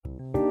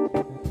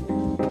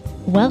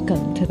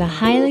Welcome to the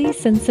Highly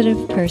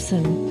Sensitive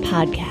Person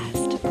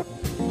Podcast,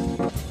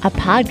 a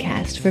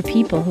podcast for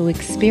people who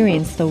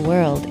experience the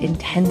world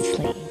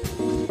intensely.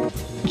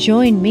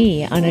 Join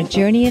me on a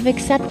journey of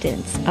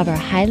acceptance of our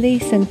highly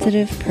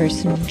sensitive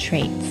person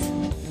traits.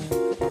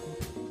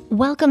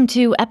 Welcome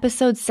to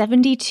episode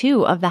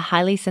 72 of the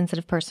Highly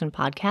Sensitive Person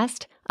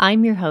Podcast.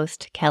 I'm your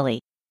host,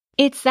 Kelly.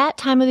 It's that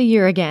time of the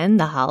year again,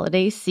 the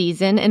holiday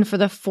season, and for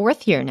the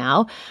fourth year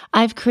now,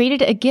 I've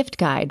created a gift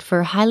guide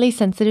for highly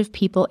sensitive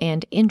people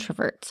and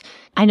introverts.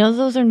 I know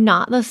those are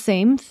not the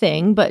same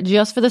thing, but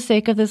just for the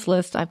sake of this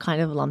list, I've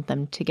kind of lumped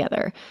them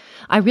together.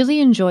 I really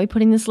enjoy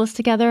putting this list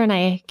together, and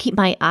I keep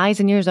my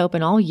eyes and ears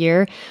open all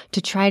year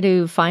to try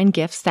to find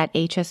gifts that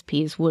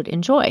HSPs would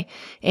enjoy.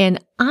 And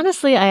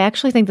honestly, I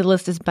actually think the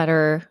list is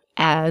better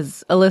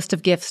as a list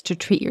of gifts to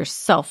treat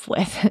yourself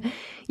with.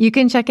 You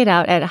can check it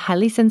out at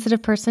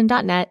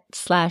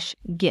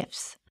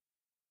highlysensitiveperson.net/gifts.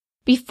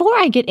 Before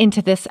I get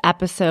into this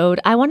episode,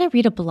 I want to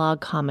read a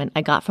blog comment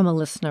I got from a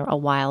listener a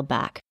while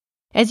back.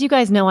 As you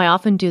guys know, I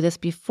often do this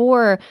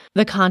before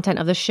the content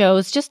of the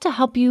shows just to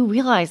help you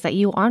realize that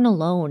you aren't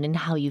alone in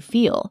how you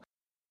feel.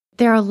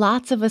 There are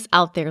lots of us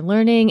out there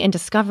learning and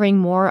discovering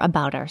more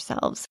about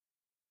ourselves.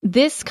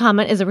 This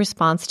comment is a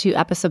response to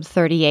episode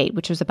 38,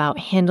 which was about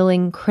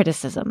handling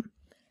criticism.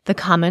 The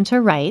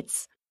commenter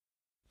writes,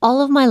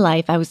 "All of my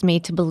life, I was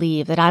made to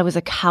believe that I was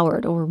a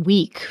coward or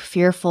weak,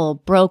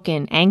 fearful,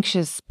 broken,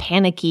 anxious,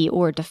 panicky,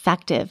 or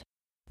defective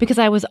because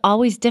I was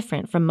always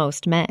different from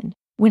most men.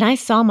 When I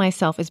saw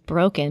myself as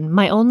broken,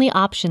 my only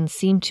option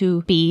seemed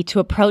to be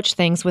to approach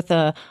things with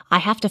a I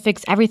have to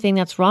fix everything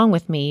that's wrong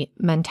with me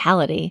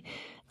mentality.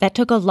 That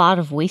took a lot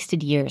of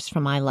wasted years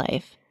from my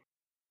life.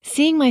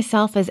 Seeing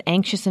myself as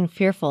anxious and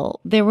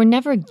fearful, there were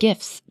never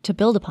gifts to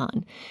build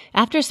upon.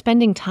 After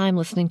spending time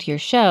listening to your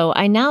show,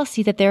 I now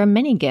see that there are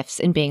many gifts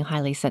in being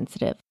highly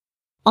sensitive.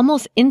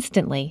 Almost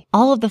instantly,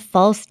 all of the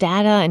false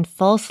data and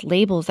false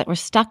labels that were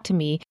stuck to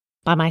me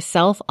by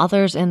myself,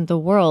 others, and the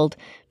world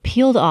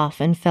peeled off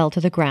and fell to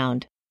the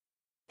ground.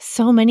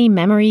 So many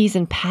memories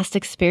and past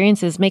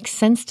experiences make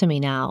sense to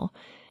me now.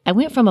 I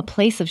went from a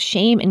place of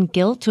shame and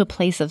guilt to a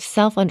place of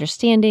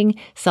self-understanding,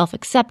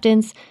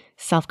 self-acceptance,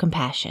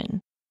 self-compassion.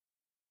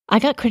 I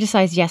got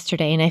criticized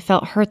yesterday and I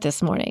felt hurt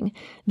this morning.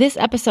 This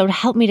episode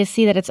helped me to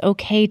see that it's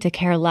okay to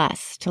care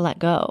less, to let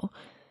go.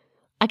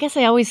 I guess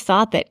I always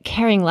thought that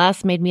caring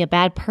less made me a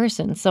bad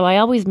person, so I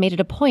always made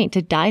it a point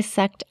to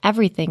dissect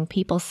everything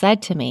people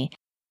said to me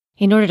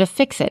in order to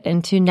fix it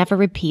and to never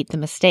repeat the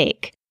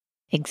mistake.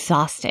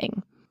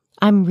 Exhausting.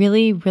 I'm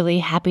really, really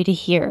happy to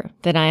hear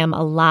that I am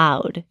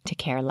allowed to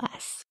care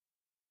less."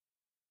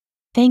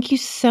 Thank you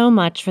so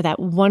much for that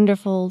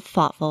wonderful,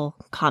 thoughtful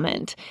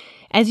comment.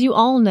 As you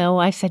all know,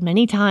 I've said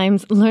many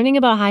times, learning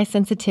about high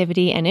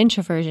sensitivity and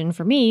introversion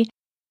for me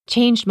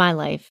changed my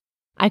life.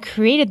 I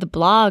created the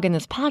blog and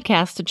this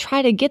podcast to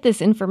try to get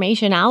this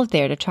information out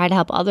there to try to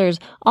help others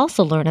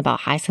also learn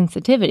about high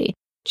sensitivity,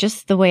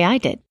 just the way I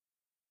did.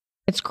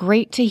 It's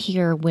great to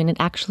hear when it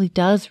actually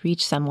does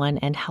reach someone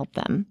and help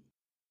them.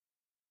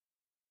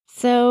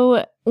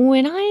 So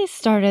when I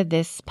started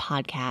this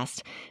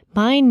podcast,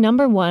 my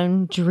number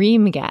one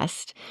dream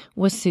guest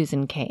was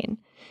Susan Cain.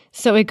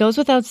 So it goes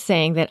without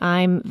saying that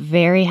I'm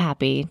very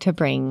happy to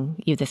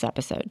bring you this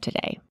episode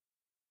today.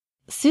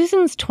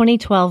 Susan's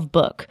 2012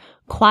 book,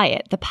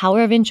 Quiet, The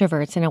Power of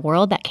Introverts in a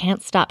World That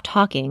Can't Stop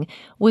Talking,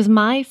 was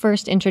my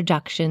first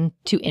introduction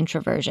to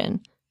introversion.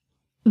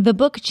 The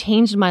book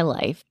changed my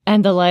life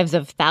and the lives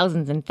of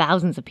thousands and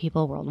thousands of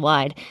people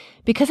worldwide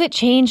because it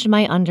changed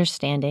my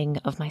understanding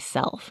of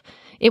myself.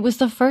 It was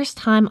the first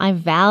time I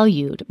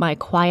valued my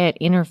quiet,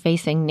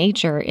 inner-facing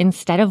nature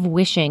instead of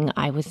wishing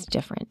I was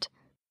different.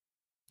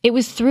 It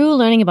was through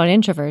learning about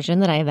introversion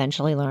that I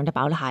eventually learned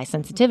about high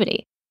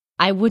sensitivity.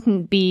 I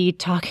wouldn't be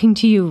talking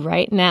to you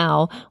right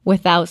now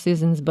without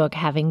Susan's book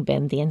having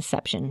been the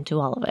inception to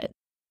all of it.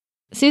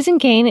 Susan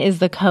Cain is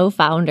the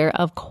co-founder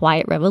of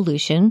Quiet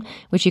Revolution,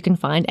 which you can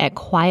find at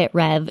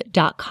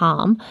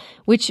quietrev.com,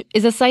 which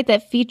is a site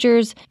that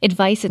features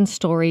advice and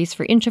stories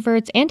for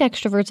introverts and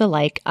extroverts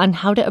alike on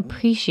how to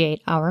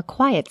appreciate our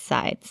quiet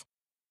sides.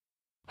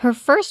 Her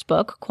first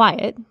book,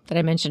 Quiet, that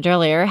I mentioned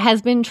earlier,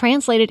 has been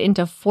translated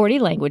into 40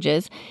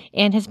 languages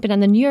and has been on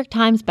the New York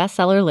Times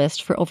bestseller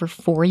list for over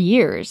 4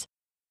 years.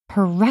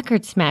 Her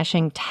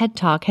record-smashing TED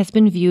Talk has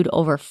been viewed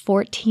over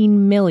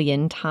 14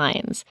 million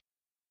times.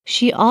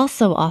 She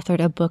also authored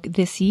a book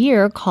this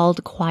year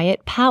called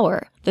Quiet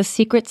Power, The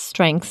Secret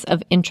Strengths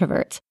of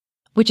Introverts,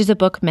 which is a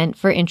book meant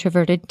for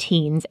introverted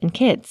teens and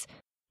kids.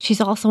 She's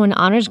also an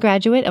honors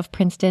graduate of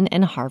Princeton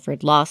and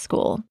Harvard Law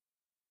School.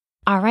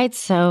 All right,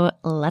 so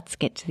let's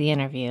get to the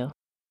interview.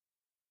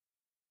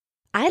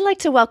 I'd like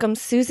to welcome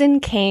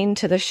Susan Cain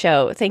to the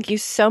show. Thank you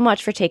so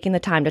much for taking the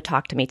time to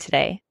talk to me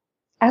today.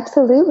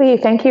 Absolutely.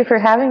 Thank you for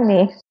having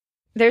me.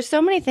 There's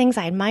so many things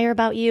I admire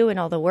about you and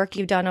all the work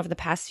you've done over the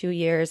past few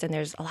years. And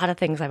there's a lot of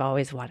things I've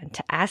always wanted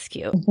to ask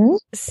you. Mm-hmm.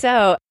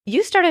 So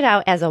you started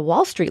out as a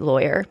Wall Street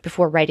lawyer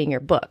before writing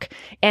your book.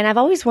 And I've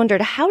always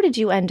wondered, how did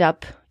you end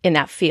up in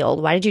that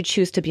field? Why did you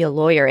choose to be a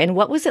lawyer? And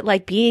what was it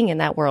like being in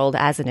that world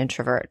as an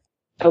introvert?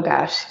 Oh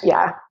gosh,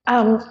 yeah.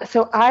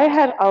 So I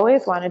had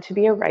always wanted to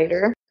be a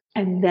writer.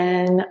 And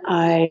then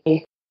I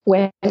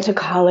went to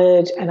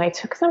college and I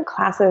took some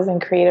classes in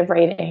creative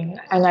writing.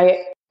 And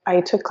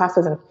I took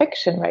classes in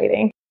fiction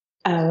writing,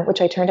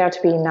 which I turned out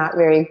to be not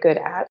very good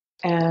at.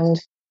 And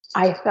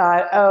I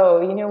thought,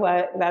 oh, you know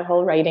what? That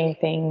whole writing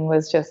thing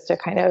was just a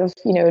kind of,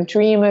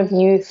 dream of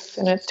youth,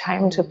 and it's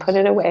time to put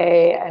it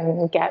away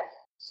and get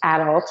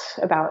adult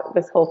about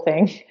this whole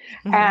thing.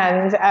 Mm-hmm.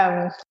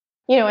 And,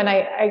 and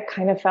I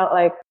kind of felt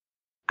like,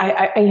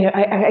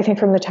 I think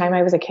from the time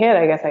I was a kid,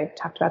 I guess I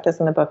talked about this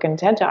in the book and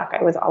TED Talk,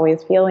 I was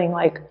always feeling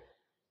like,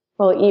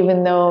 well,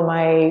 even though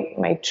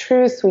my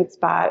true sweet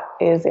spot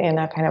is in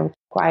a kind of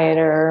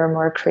quieter,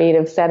 more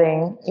creative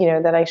setting,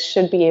 that I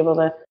should be able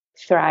to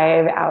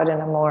thrive out in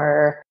a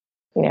more,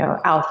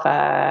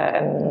 alpha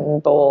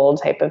and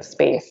bold type of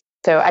space.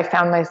 So I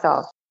found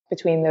myself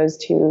between those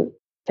two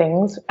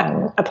things,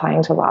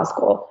 applying to law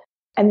school.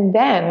 And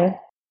then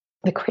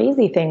the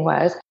crazy thing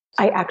was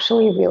I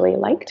actually really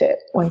liked it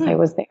once I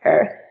was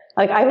there.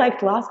 Like I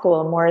liked law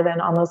school more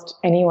than almost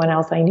anyone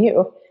else I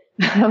knew.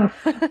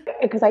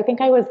 Because I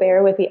think I was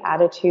there with the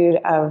attitude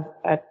of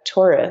a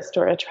tourist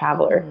or a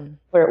traveler,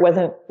 where it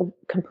wasn't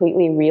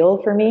completely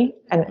real for me.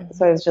 And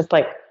so I was just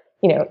like,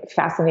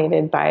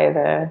 fascinated by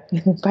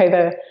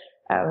the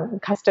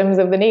customs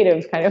of the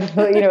natives, kind of,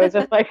 it's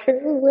just like,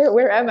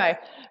 where am I?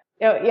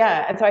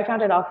 Yeah. And so I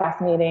found it all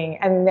fascinating.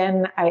 And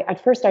then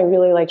at first I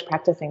really liked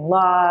practicing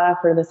law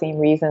for the same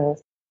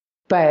reasons.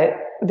 But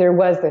there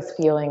was this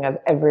feeling of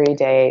every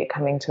day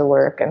coming to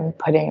work and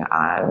putting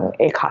on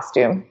a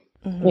costume.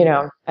 And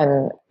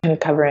kind of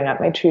covering up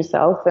my true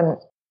self. And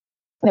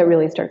that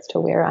really starts to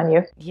wear on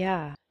you.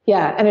 Yeah.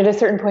 Yeah. And at a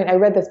certain point, I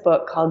read this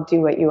book called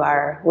Do What You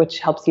Are, which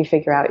helps you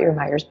figure out your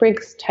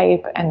Myers-Briggs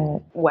type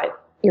and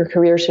what your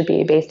career should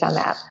be based on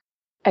that.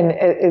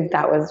 And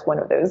that was one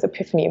of those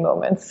epiphany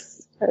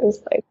moments. I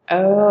was like,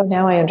 oh,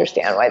 now I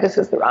understand why this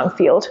is the wrong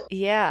field.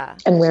 Yeah.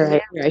 And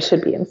where I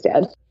should be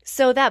instead.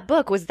 So that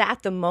book, was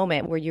that the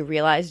moment where you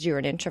realized you were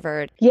an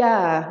introvert?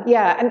 Yeah.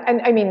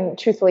 And I mean,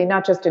 truthfully,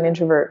 not just an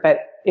introvert, but,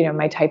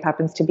 my type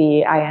happens to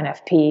be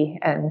INFP.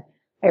 And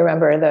I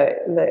remember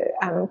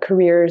the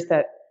careers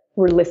that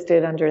were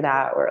listed under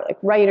that were like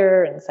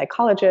writer and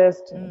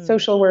psychologist and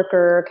social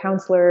worker,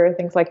 counselor,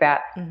 things like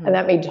that. And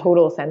that made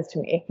total sense to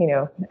me.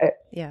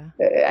 Yeah.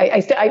 I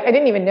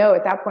didn't even know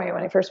at that point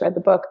when I first read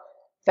the book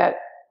that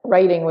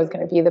writing was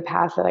going to be the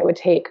path that I would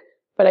take.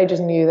 But I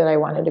just knew that I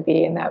wanted to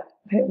be in that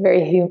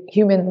very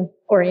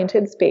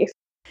human-oriented space.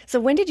 So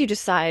when did you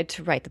decide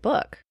to write the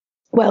book?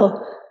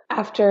 Well,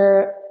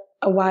 after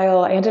a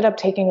while, I ended up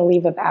taking a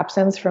leave of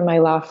absence from my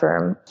law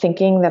firm,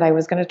 thinking that I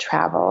was going to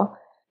travel,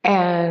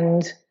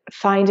 and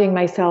finding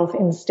myself,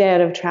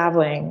 instead of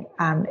traveling,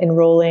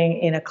 enrolling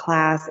in a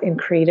class in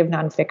creative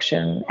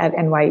nonfiction at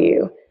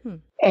NYU.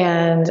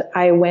 And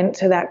I went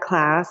to that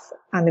class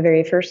on the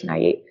very first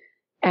night,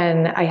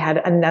 and I had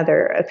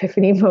another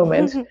epiphany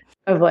moment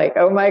of like,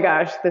 oh my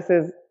gosh, this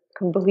is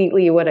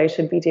completely what I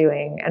should be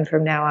doing. And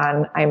from now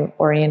on, I'm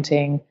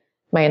orienting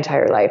my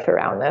entire life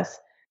around this.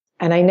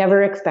 And I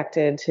never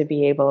expected to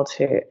be able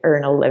to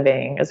earn a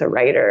living as a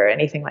writer or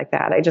anything like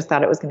that. I just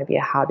thought it was going to be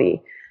a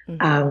hobby.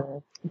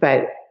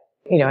 But,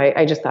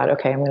 I just thought,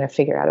 okay, I'm going to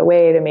figure out a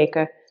way to make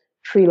a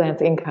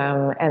freelance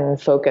income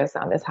and focus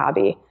on this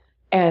hobby.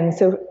 And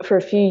so for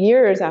a few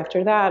years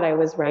after that, I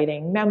was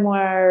writing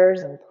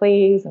memoirs and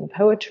plays and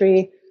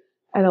poetry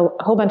and a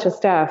whole bunch of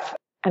stuff.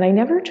 And I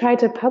never tried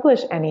to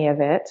publish any of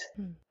it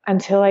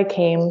until I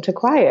came to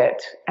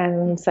Quiet.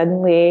 And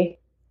suddenly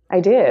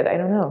I did. I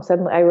don't know.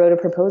 Suddenly I wrote a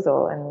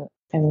proposal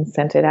and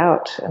sent it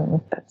out.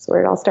 And that's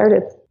where it all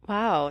started.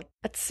 Wow.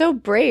 That's so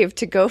brave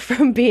to go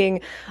from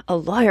being a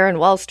lawyer on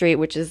Wall Street,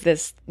 which is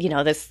this,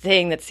 this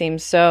thing that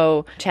seems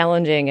so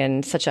challenging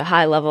and such a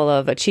high level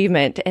of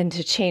achievement, and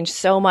to change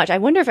so much. I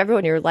wonder if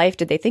everyone in your life,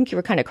 did they think you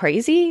were kind of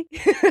crazy?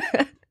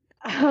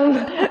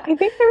 I think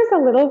there was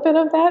a little bit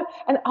of that.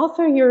 And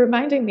also you're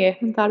reminding me, I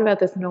haven't thought about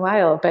this in a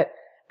while, but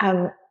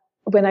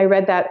when I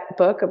read that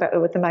book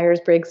with the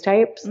Myers-Briggs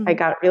types, I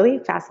got really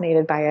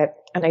fascinated by it.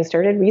 And I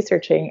started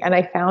researching, and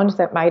I found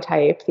that my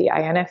type, the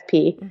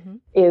INFP,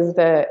 is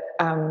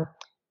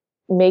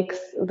makes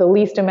the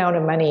least amount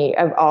of money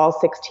of all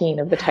 16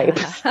 of the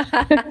types.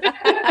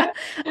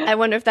 I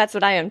wonder if that's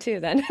what I am too,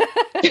 then.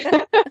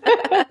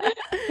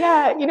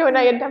 Yeah, and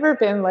I had never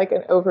been like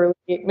an overly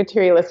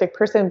materialistic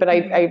person, but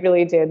I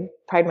really did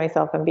pride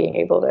myself on being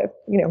able to,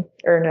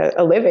 earn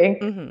a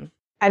living.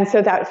 And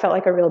so that felt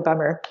like a real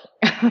bummer.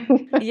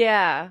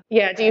 Yeah.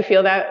 Yeah. Do you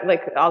feel that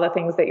like all the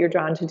things that you're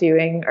drawn to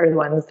doing are the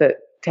ones that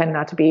tend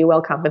not to be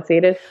well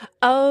compensated.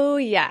 Oh,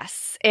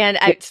 yes. And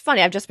it's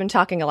funny, I've just been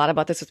talking a lot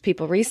about this with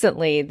people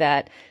recently,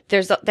 that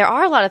there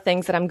are a lot of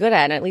things that I'm good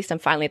at, and at least I'm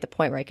finally at the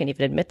point where I can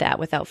even admit that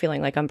without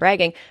feeling like I'm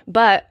bragging.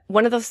 But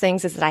one of those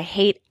things is that I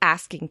hate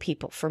asking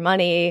people for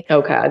money.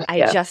 Oh, God.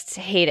 I just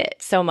hate it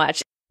so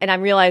much. And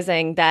I'm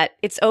realizing that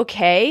it's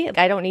okay.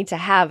 I don't need to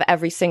have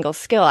every single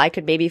skill. I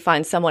could maybe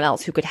find someone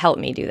else who could help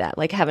me do that,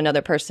 like hire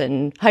another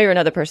person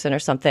or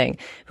something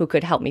who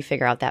could help me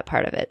figure out that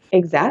part of it.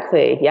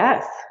 Exactly.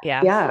 Yes.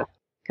 Yeah. Yeah.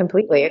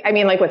 Completely. I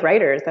mean, like with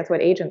writers, that's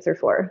what agents are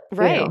for.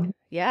 Right. You know?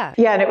 Yeah.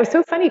 Yeah. And it was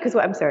so funny because,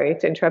 I'm sorry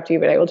to interrupt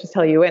you, but I will just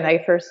tell you, when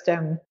I first,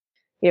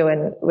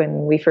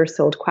 when we first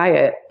sold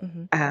Quiet,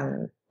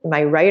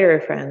 my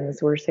writer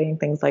friends were saying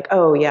things like,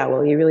 oh, yeah,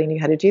 well, you really knew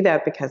how to do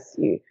that because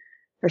you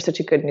are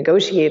such a good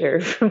negotiator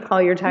from all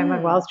your time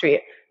on Wall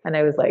Street. And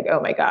I was like, oh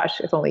my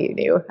gosh, if only you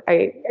knew.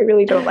 I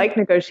really don't like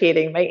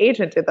negotiating. My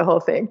agent did the whole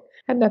thing.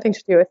 Had nothing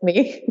to do with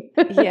me.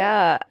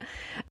 Yeah.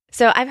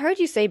 So I've heard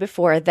you say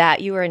before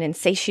that you are an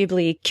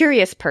insatiably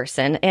curious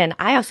person, and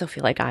I also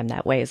feel like I'm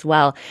that way as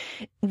well.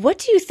 What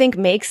do you think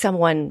makes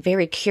someone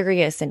very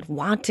curious and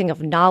wanting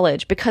of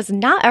knowledge? Because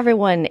not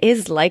everyone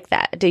is like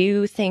that. Do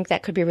you think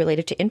that could be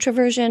related to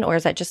introversion, or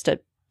is that just a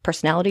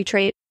personality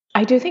trait?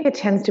 I do think it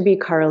tends to be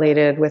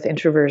correlated with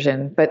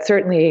introversion, but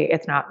certainly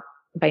it's not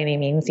by any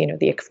means,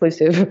 the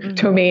exclusive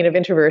domain of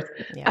introverts.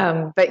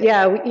 Yeah. But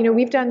yeah,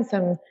 we've done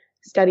some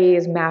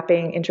studies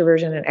mapping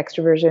introversion and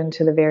extroversion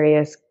to the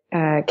various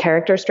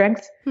character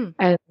strengths,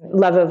 and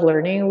love of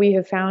learning we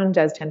have found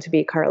does tend to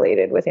be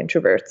correlated with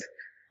introverts.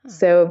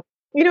 So,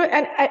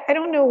 and I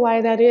don't know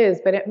why that is,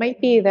 but it might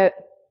be that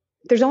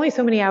there's only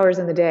so many hours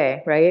in the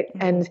day, right?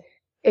 And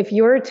if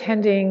you're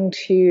tending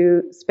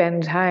to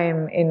spend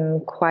time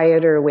in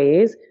quieter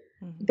ways,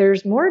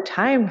 there's more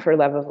time for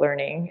love of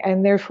learning,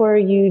 and therefore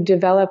you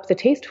develop the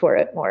taste for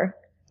it more.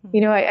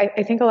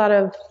 I think a lot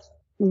of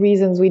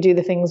reasons we do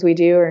the things we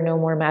do are no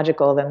more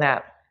magical than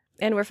that.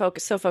 And we're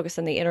so focused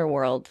on the inner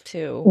world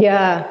too.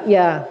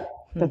 Yeah,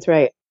 that's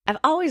right. I've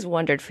always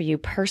wondered for you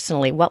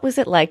personally, what was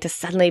it like to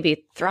suddenly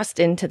be thrust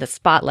into the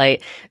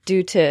spotlight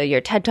due to your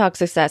TED Talk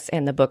success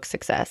and the book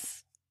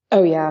success?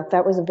 Oh yeah,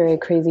 that was a very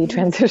crazy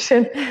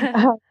transition.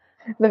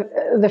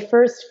 The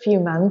first few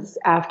months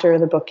after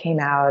the book came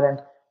out, and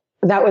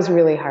that was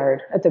really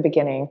hard at the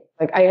beginning.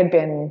 Like, I had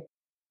been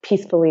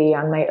peacefully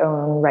on my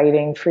own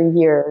writing for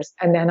years.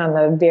 And then on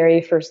the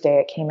very first day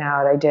it came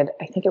out, I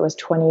think it was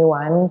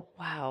 21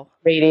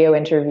 radio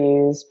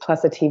interviews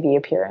plus a TV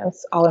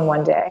appearance all in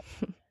one day.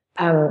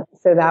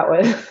 So that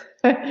was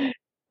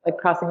like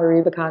crossing a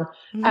Rubicon.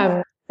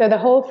 So the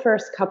whole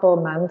first couple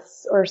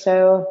months or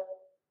so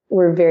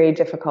were very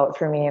difficult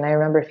for me. And I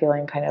remember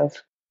feeling kind of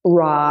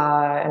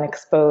raw and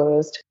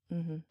exposed.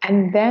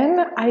 And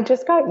then I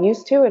just got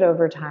used to it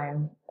over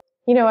time.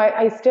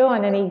 I still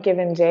on any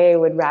given day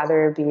would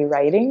rather be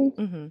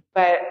writing,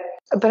 but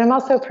I'm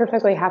also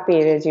perfectly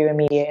happy to do a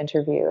media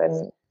interview.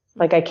 And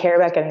like, I care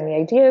about getting the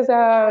ideas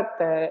out.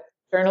 The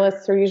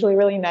journalists are usually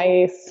really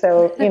nice.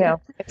 So,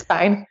 it's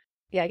fine.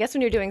 Yeah, I guess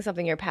when you're doing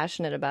something you're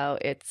passionate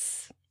about,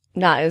 it's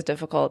not as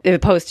difficult as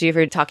opposed to if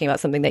you're talking about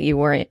something that you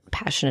weren't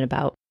passionate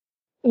about.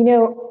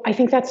 I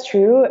think that's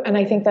true. And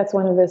I think that's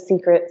one of the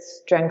secret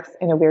strengths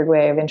in a weird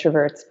way of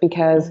introverts,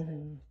 because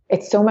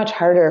it's so much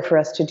harder for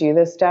us to do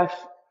this stuff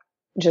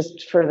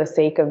just for the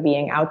sake of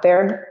being out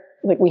there.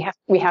 Like,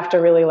 we have to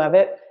really love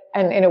it.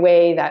 And in a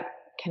way that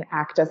can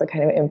act as a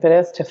kind of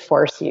impetus to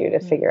force you to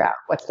figure out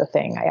what's the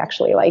thing I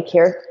actually like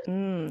here.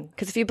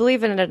 Because if you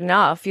believe in it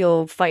enough,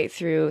 you'll fight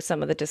through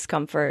some of the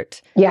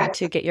discomfort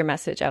to get your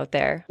message out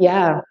there.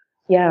 Yeah.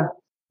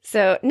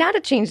 So now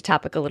to change the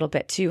topic a little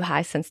bit to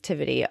high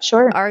sensitivity.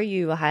 Sure. Are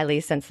you a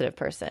highly sensitive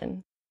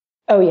person?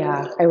 Oh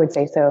yeah, I would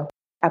say so.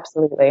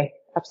 Absolutely.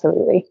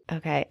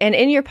 Okay. And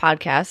in your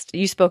podcast,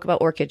 you spoke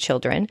about orchid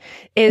children.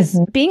 Is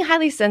being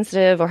highly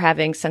sensitive or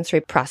having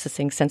sensory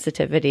processing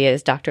sensitivity,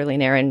 as Dr.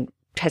 Lean Aaron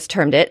has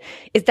termed it,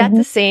 is that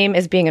the same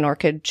as being an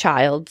orchid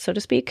child, so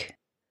to speak?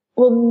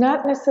 Well,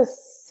 not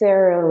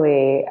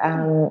necessarily.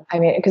 I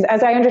mean, because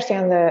as I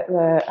understand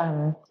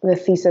the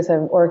thesis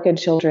of orchid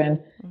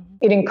children,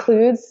 it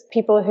includes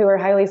people who are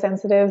highly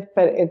sensitive,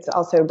 but it's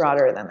also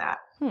broader than that.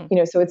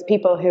 So it's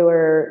people who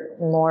are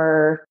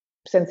more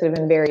sensitive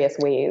in various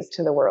ways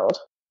to the world.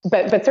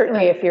 But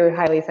certainly if you're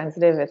highly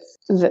sensitive, it's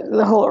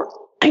the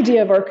whole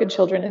idea of orchid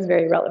children is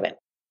very relevant.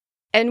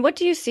 And what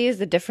do you see as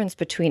the difference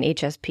between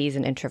HSPs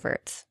and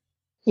introverts?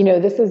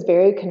 This is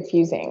very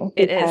confusing.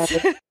 It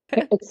is.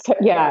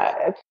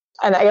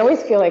 And I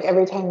always feel like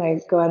every time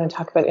I go out and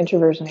talk about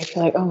introversion, I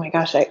feel like, oh my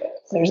gosh,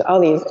 there's all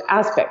these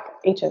aspects,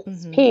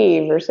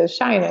 HSP versus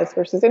shyness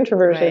versus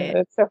introversion. Right.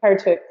 It's so hard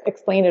to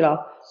explain it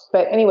all.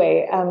 But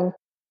anyway,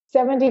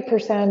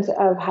 70%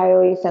 of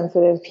highly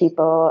sensitive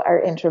people are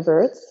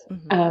introverts.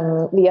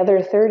 The other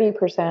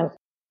 30%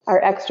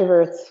 are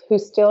extroverts who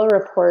still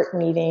report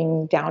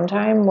needing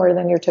downtime more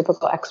than your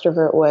typical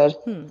extrovert would.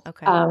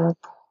 Okay.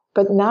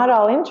 But not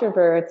all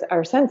introverts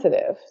are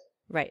sensitive.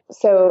 Right.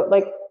 So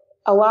like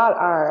a lot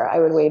are, I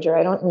would wager.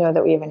 I don't know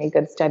that we have any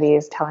good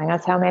studies telling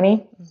us how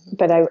many,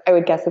 but I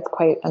would guess it's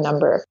quite a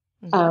number.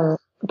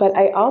 But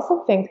I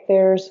also think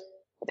there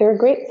are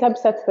great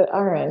subsets that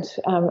aren't.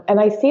 And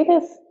I see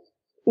this,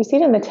 you see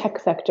it in the tech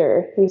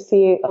sector. You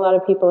see a lot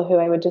of people who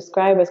I would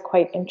describe as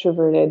quite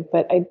introverted,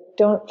 but I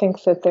don't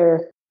think that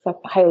they're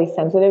highly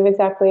sensitive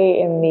exactly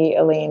in the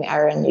Elaine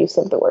Aron use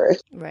of the word.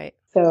 Right.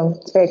 So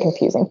it's very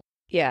confusing.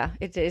 Yeah,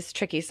 it is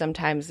tricky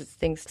sometimes.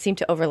 Things seem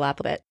to overlap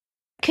a bit.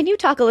 Can you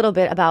talk a little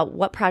bit about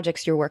what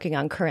projects you're working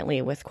on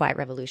currently with Quiet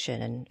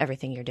Revolution and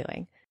everything you're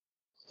doing?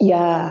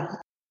 Yeah.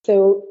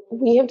 So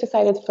we have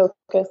decided to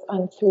focus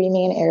on three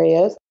main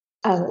areas.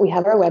 We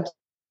have our website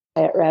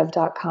at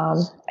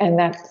rev.com, and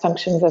that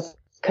functions as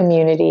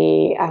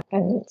community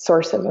and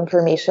source of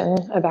information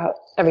about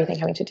everything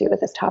having to do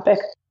with this topic.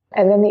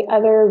 And then the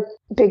other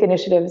big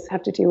initiatives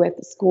have to do with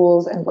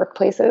schools and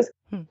workplaces,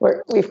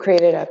 where we've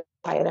created a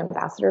Quiet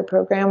Ambassador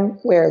program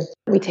where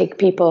we take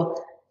people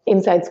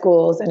inside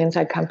schools and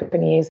inside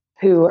companies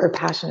who are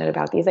passionate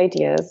about these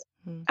ideas.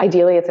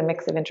 Ideally, it's a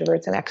mix of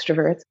introverts and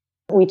extroverts.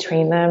 We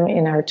train them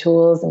in our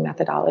tools and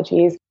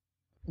methodologies.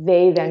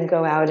 They then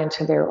go out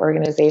into their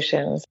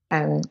organizations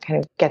and kind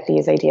of get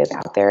these ideas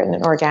out there in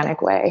an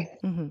organic way,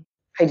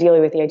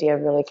 ideally with the idea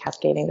of really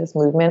cascading this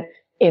movement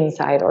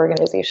inside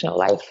organizational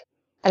life.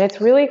 And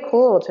it's really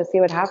cool to see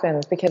what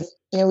happens because,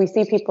 we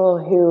see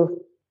people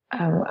who,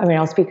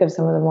 I'll speak of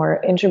some of the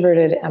more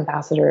introverted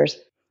ambassadors.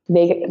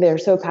 They're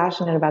so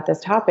passionate about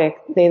this topic.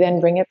 They then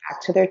bring it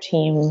back to their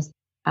teams.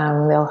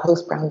 They'll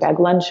host brown bag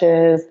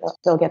lunches.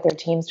 They'll get their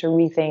teams to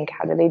rethink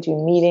how do they do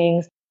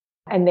meetings.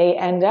 And they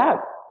end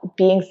up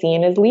being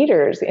seen as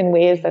leaders in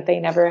ways that they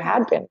never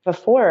had been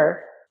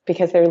before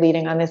because they're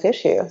leading on this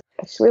issue.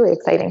 It's really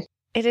exciting.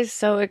 It is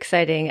so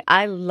exciting.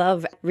 I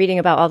love reading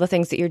about all the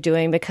things that you're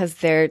doing because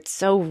they're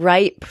so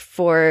ripe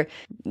for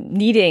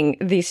needing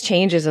these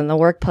changes in the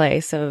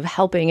workplace of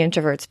helping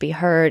introverts be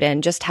heard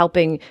and just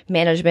helping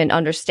management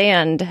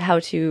understand how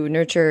to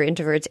nurture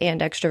introverts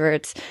and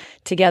extroverts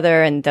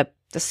together and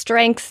the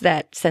strengths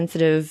that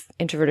sensitive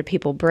introverted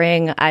people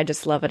bring. I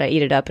just love it. I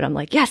eat it up and I'm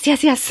like, yes,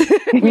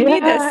 we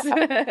need this.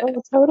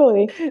 Oh,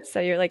 totally. So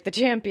you're like the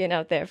champion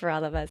out there for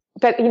all of us.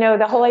 But,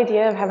 the whole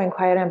idea of having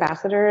quiet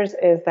ambassadors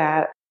is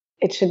that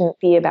it shouldn't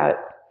be about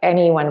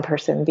any one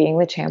person being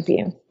the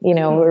champion.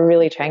 We're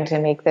really trying to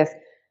make this,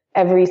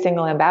 every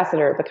single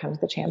ambassador becomes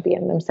the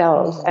champion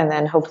themselves. And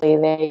then hopefully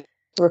they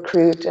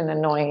recruit and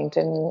anoint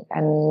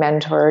and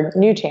mentor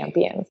new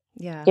champions.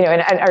 Yeah.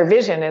 And our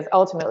vision is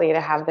ultimately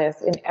to have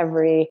this in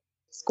every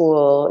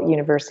school,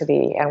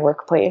 university, and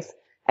workplace.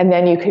 And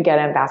then you could get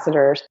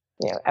ambassadors,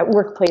 at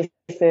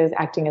workplaces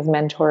acting as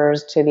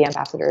mentors to the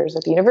ambassadors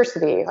at the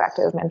university, who act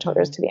as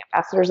mentors to the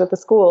ambassadors at the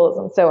schools,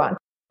 and so on.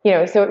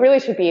 So it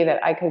really should be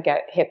that I could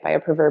get hit by a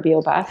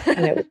proverbial bus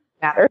and it would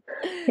matter.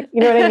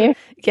 You know what I mean?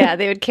 Yeah,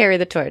 they would carry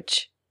the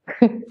torch.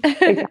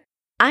 Exactly.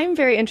 I'm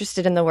very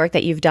interested in the work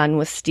that you've done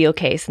with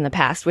Steelcase in the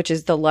past, which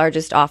is the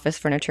largest office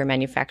furniture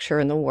manufacturer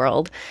in the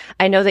world.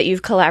 I know that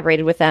you've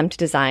collaborated with them to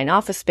design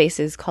office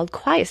spaces called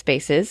quiet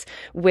spaces,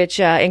 which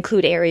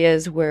include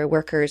areas where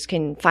workers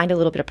can find a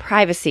little bit of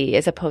privacy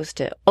as opposed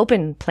to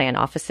open plan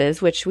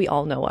offices, which we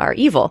all know are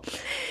evil.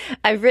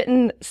 I've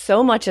written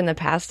so much in the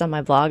past on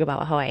my blog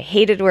about how I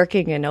hated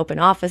working in open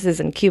offices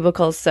and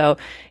cubicles. So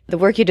the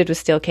work you did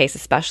with Steelcase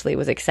especially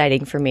was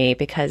exciting for me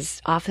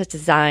because office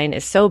design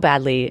is so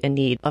badly in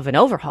need of an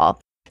overhaul.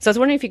 So I was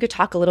wondering if you could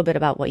talk a little bit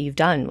about what you've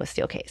done with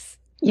Steelcase.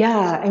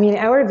 Yeah,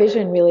 our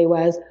vision really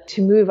was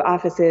to move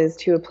offices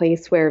to a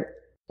place where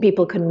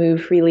people could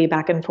move freely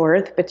back and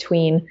forth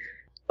between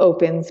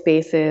open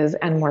spaces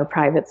and more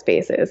private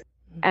spaces.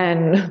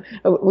 And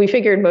we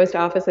figured most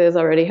offices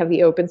already have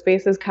the open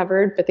spaces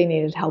covered, but they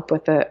needed help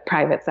with the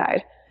private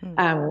side.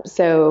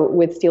 So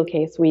with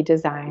Steelcase, we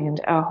designed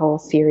a whole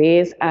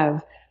series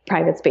of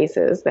private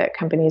spaces that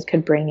companies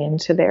could bring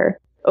into their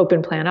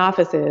open plan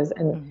offices.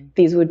 And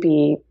these would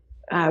be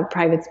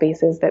private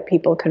spaces that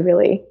people could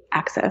really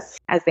access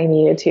as they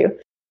needed to.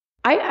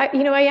 I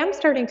am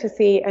starting to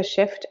see a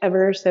shift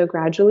ever so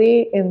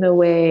gradually in the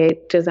way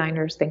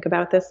designers think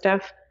about this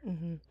stuff.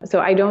 So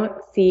I don't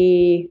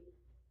see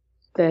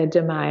the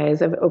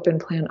demise of open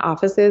plan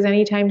offices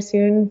anytime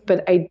soon,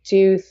 but I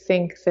do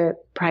think that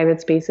private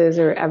spaces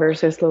are ever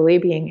so slowly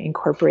being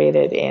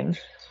incorporated in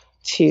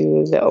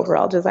to the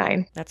overall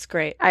design. That's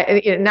great.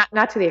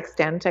 Not to the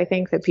extent I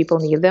think that people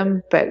need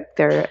them, but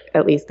they're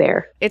at least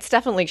there. It's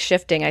definitely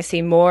shifting. I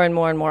see more and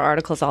more and more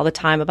articles all the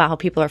time about how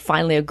people are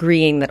finally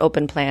agreeing that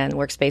open plan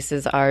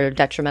workspaces are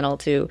detrimental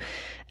to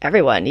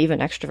everyone, even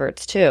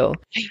extroverts too.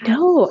 I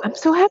know. I'm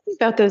so happy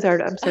about those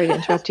articles. I'm sorry to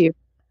interrupt you.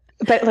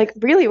 But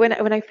really,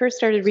 when I first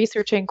started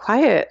researching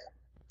quiet,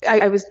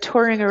 I was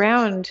touring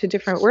around to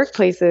different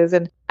workplaces.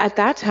 And at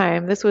that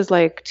time, this was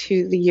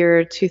to the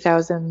year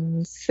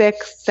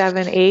 2006,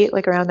 7, 8,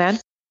 around then,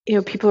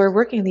 people were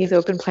working in these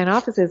open plan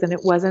offices and it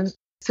wasn't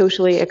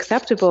socially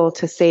acceptable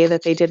to say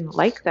that they didn't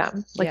like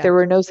them. There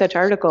were no such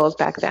articles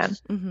back then,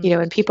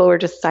 and people were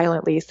just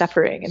silently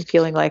suffering and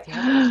feeling like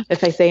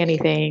if I say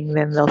anything,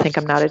 then they'll think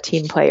I'm not a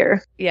team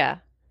player. Yeah.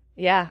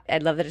 Yeah. I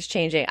love that it's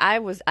changing. I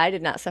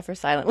did not suffer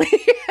silently.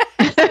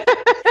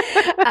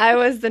 I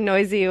was the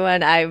noisy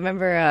one. I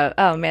remember,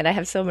 oh man, I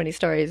have so many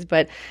stories,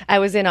 but I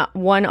was in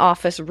one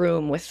office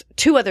room with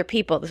two other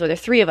people. So there were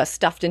three of us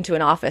stuffed into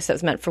an office that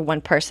was meant for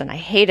one person. I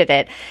hated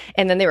it.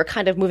 And then they were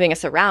kind of moving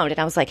us around. And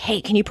I was like,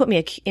 hey, can you put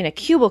me in a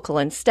cubicle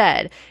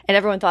instead? And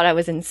everyone thought I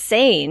was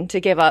insane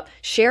to give up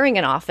sharing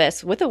an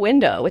office with a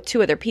window with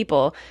two other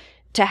people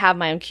to have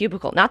my own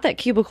cubicle. Not that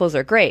cubicles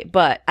are great,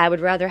 but I would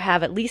rather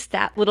have at least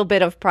that little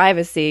bit of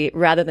privacy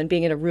rather than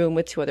being in a room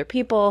with two other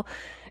people.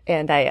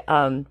 And I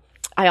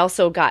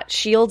also got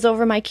shields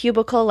over my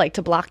cubicle, like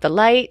to block the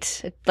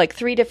light. Like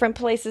 3 different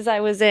places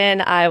I was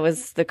in. I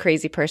was the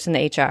crazy person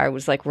the HR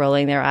was like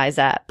rolling their eyes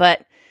at,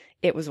 but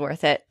it was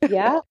worth it.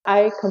 Yeah,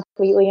 I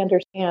completely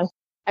understand.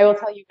 I will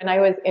tell you, when I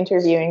was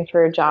interviewing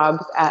for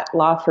jobs at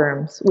law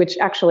firms, which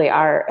actually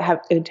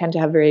tend to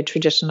have very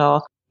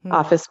traditional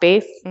office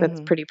space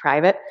that's pretty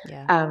private.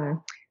 Yeah.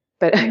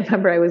 But I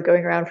remember I was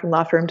going around from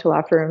law firm to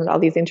law firm, all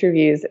these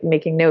interviews,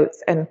 making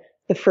notes, and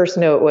the first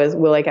note was,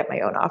 will I get my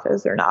own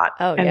office or not?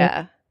 Oh, and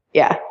yeah.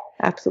 Yeah,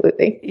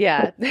 absolutely.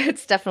 Yeah,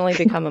 it's definitely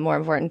become a more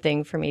important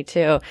thing for me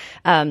too.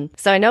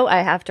 So I know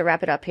I have to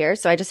wrap it up here.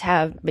 So I just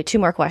have 2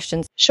 more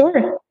questions.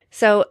 Sure.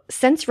 So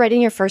since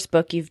writing your first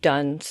book, you've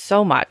done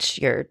so much.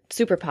 You're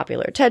super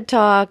popular TED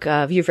Talk.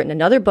 You've written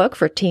another book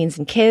for teens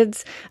and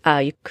kids.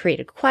 You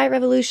created Quiet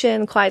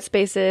Revolution, Quiet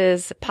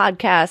Spaces,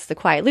 podcasts, the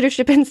Quiet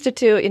Leadership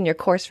Institute, in your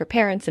course for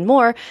parents, and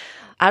more.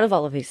 Out of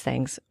all of these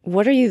things,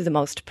 what are you the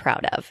most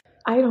proud of?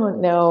 I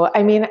don't know.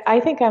 I mean,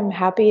 I think I'm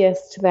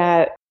happiest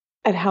at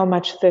how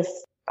much this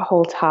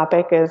whole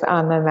topic is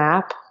on the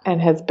map and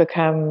has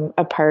become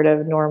a part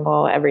of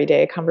normal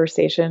everyday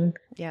conversation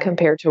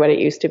compared to what it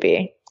used to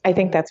be. I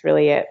think that's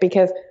really it,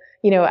 because,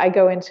 I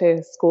go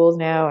into schools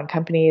now and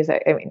companies. I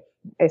mean,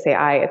 I say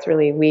it's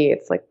really we.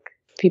 It's like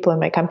people in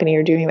my company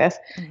are doing this,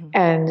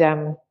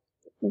 and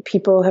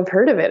people have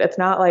heard of it. It's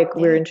not like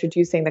we're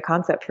introducing the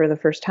concept for the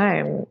first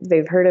time.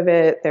 They've heard of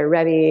it. They're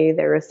ready.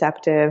 They're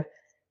receptive,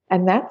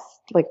 and that's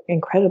like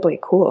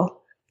incredibly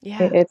cool.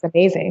 Yeah, it's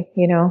amazing.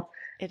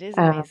 It is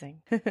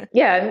amazing.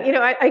 Yeah, and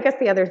I guess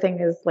the other thing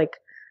is, like,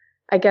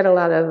 I get a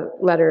lot of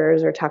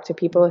letters or talk to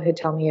people who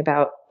tell me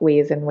about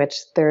ways in which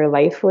their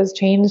life was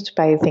changed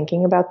by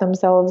thinking about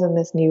themselves in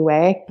this new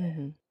way.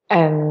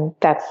 And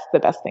that's the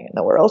best thing in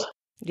the world.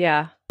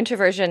 Yeah.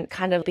 Introversion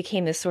kind of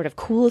became this sort of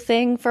cool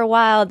thing for a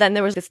while. Then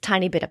there was this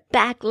tiny bit of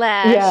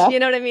backlash. Yeah. You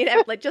know what I mean?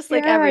 Like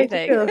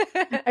everything.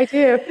 I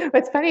do.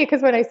 It's funny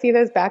because when I see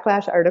those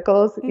backlash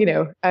articles,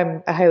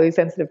 I'm a highly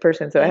sensitive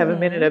person. So I have a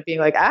minute of being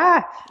like,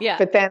 Yeah.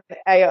 But then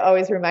I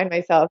always remind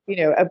myself,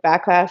 a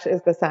backlash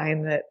is the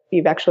sign that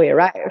you've actually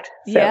arrived.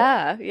 So.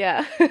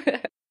 Yeah.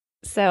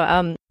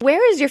 So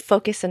where is your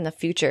focus in the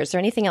future? Is there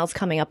anything else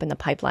coming up in the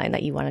pipeline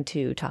that you wanted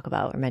to talk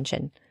about or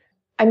mention?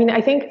 I mean,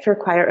 I think for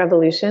Quiet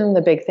Revolution,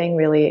 the big thing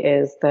really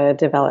is the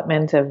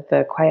development of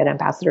the Quiet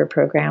Ambassador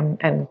program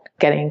and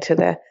getting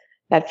to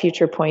that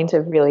future point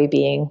of really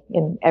being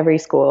in every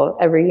school,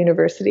 every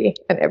university,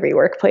 and every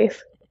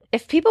workplace.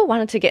 If people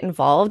wanted to get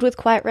involved with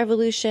Quiet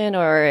Revolution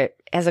or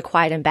as a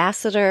Quiet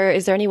Ambassador,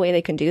 is there any way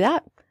they can do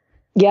that?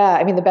 Yeah,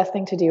 I mean, the best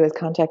thing to do is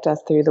contact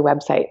us through the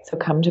website. So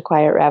come to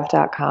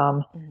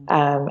quietrev.com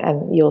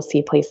and you'll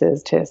see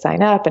places to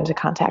sign up and to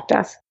contact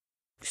us.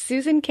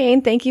 Susan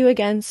Cain, thank you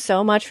again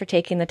so much for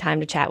taking the time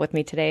to chat with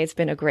me today. It's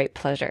been a great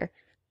pleasure.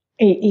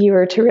 You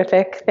were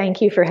terrific.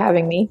 Thank you for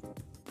having me.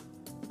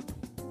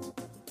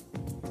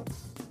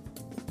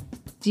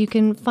 You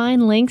can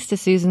find links to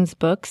Susan's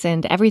books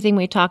and everything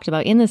we talked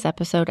about in this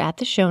episode at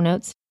the show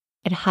notes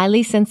at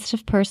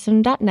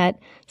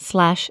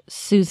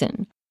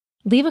highlysensitiveperson.net/Susan.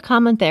 Leave a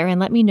comment there and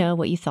let me know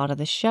what you thought of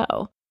the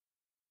show.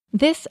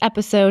 This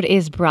episode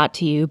is brought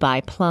to you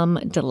by Plum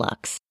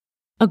Deluxe.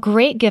 A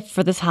great gift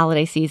for this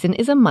holiday season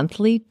is a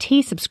monthly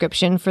tea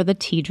subscription for the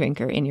tea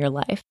drinker in your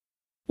life.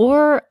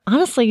 Or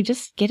honestly,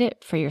 just get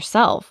it for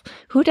yourself.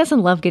 Who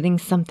doesn't love getting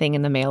something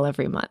in the mail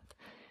every month?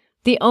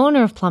 The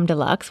owner of Plum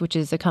Deluxe, which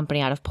is a company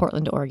out of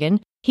Portland,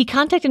 Oregon, he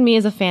contacted me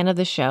as a fan of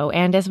the show,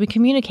 and as we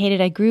communicated,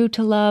 I grew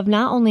to love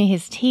not only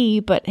his tea,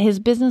 but his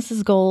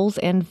business's goals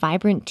and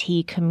vibrant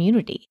tea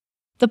community.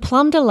 The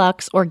Plum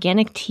Deluxe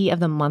Organic Tea of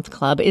the Month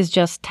Club is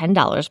just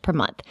 $10 per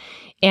month.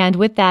 And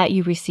with that,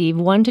 you receive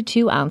 1 to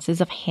 2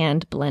 ounces of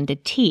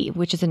hand-blended tea,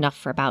 which is enough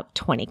for about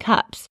 20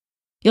 cups.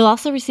 You'll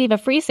also receive a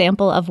free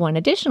sample of 1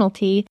 additional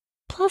tea,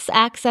 plus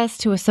access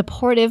to a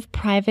supportive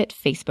private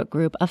Facebook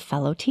group of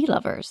fellow tea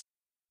lovers.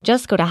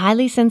 Just go to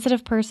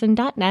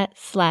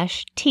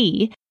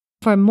highlysensitiveperson.net/tea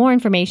for more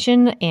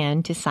information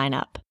and to sign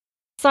up.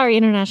 Sorry,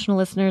 international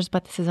listeners,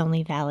 but this is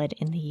only valid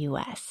in the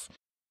U.S.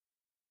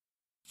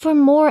 For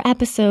more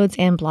episodes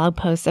and blog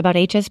posts about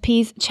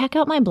HSPs, check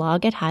out my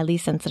blog at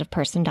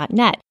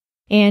highlysensitiveperson.net.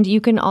 And you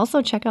can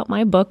also check out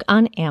my book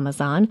on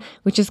Amazon,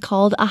 which is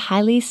called A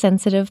Highly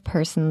Sensitive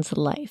Person's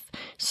Life: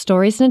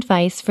 Stories and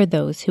Advice for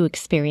Those Who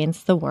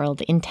Experience the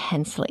World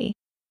Intensely.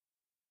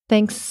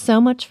 Thanks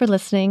so much for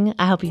listening.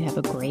 I hope you have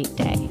a great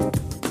day.